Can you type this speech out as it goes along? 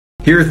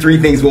Here are 3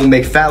 things that will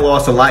make fat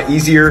loss a lot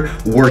easier,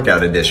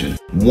 workout edition.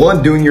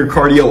 1, doing your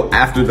cardio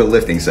after the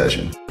lifting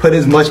session. Put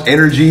as much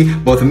energy,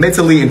 both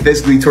mentally and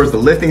physically, towards the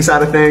lifting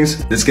side of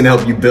things. This can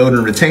help you build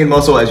and retain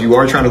muscle as you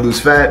are trying to lose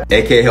fat,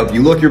 aka help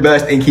you look your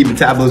best and keep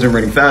metabolism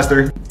running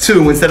faster.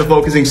 2, instead of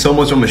focusing so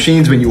much on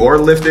machines when you are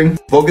lifting,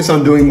 focus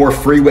on doing more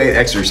free weight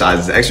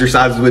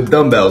exercises with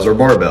dumbbells or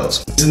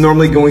barbells. This is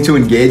normally going to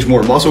engage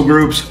more muscle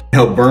groups,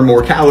 help burn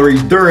more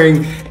calories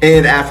during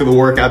and after the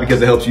workout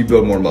because it helps you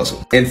build more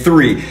muscle. And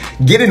 3,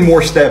 get in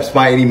more steps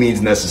by any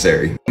means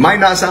necessary. Might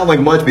not sound like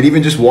much, but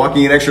even just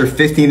walking an extra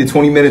 15 to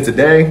 20 minutes a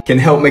day can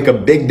help make a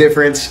big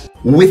difference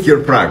with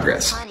your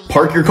progress.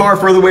 Park your car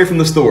further away from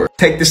the store.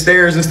 Take the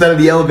stairs instead of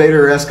the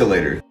elevator or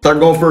escalator. Start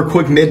going for a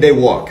quick midday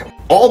walk.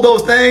 All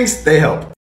those things, they help.